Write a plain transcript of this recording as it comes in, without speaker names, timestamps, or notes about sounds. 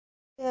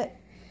Yeah,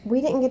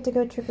 we didn't get to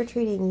go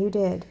trick-or-treating. You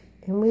did.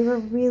 And we were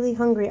really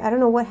hungry. I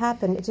don't know what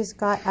happened. It just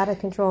got out of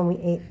control and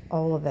we ate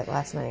all of it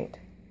last night.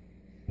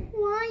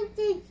 Why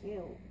did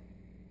you?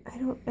 I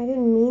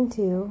didn't mean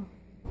to.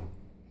 I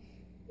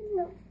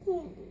love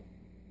candy.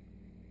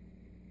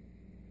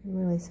 I'm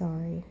really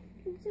sorry.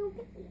 It's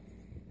okay.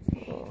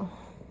 Oh.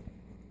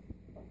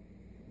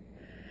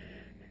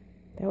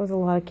 That was a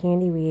lot of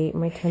candy we ate.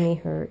 My tummy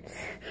hurts.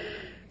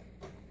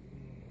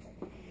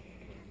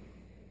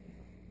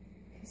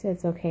 She said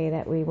it's okay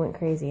that we went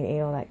crazy and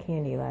ate all that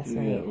candy last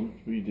night. Yeah,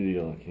 we did eat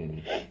all that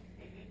candy.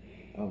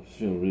 I was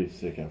feeling really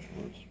sick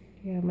afterwards.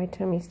 Yeah, my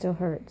tummy still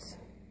hurts.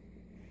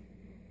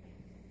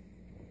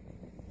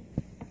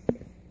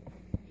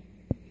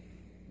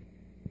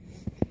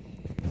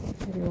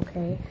 Are you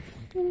okay?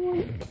 I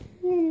want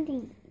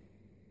candy.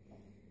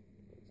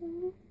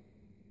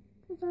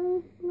 Because I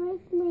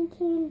like my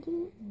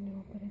candy.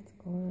 No, but it's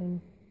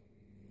gone.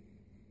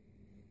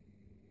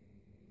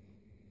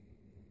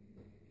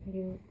 Do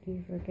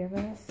you forgive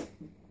us?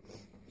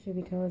 Should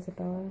we tell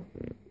Isabella?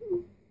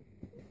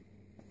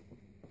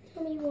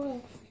 Tell me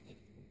what?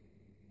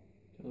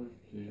 Tell her,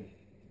 please.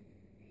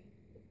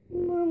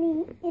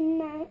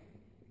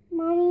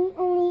 Mommy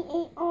only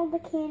ate all the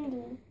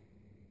candy.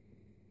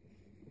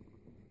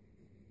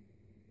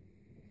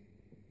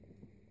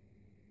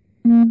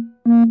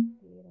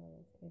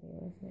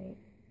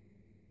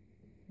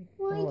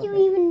 Why did you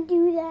even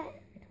do that?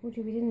 I told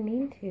you we didn't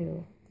mean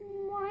to.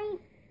 Why?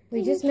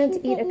 We just meant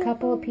to eat a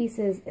couple of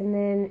pieces and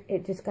then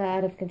it just got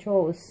out of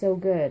control. It was so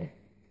good.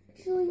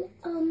 Julie,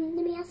 let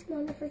me ask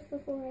Mama first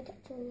before I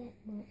talk to Juliet.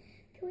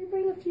 Can we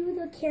bring a few of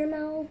the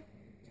caramel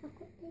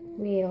chocolate things?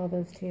 We ate all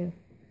those too.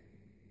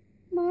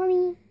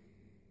 Mommy.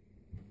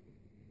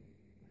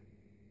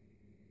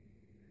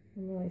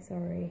 I'm really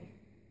sorry.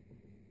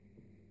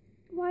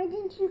 Why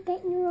didn't you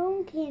get your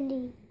own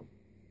candy?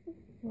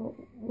 Well,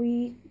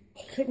 we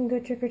couldn't go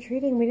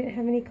trick-or-treating. We didn't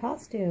have any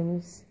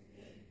costumes.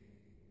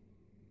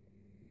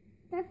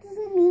 That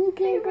doesn't mean you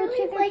can't go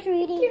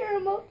trick-or-treating. Like the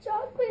caramel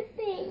chocolate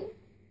thing.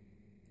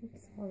 I'm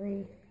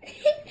sorry.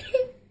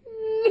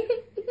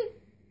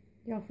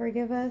 Y'all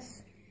forgive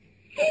us?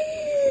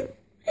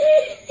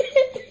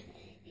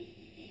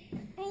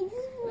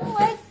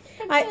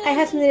 I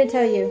have something to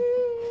tell you.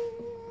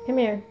 Come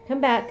here.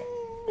 Come back.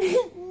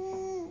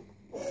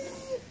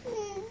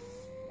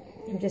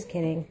 I'm just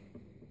kidding.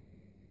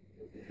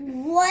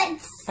 What?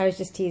 I was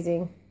just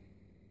teasing.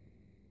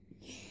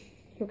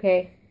 You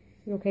okay?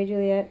 You okay,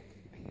 Juliet?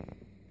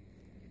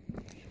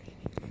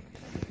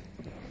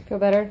 Feel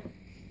better?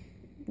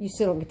 You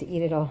still don't get to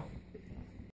eat it all.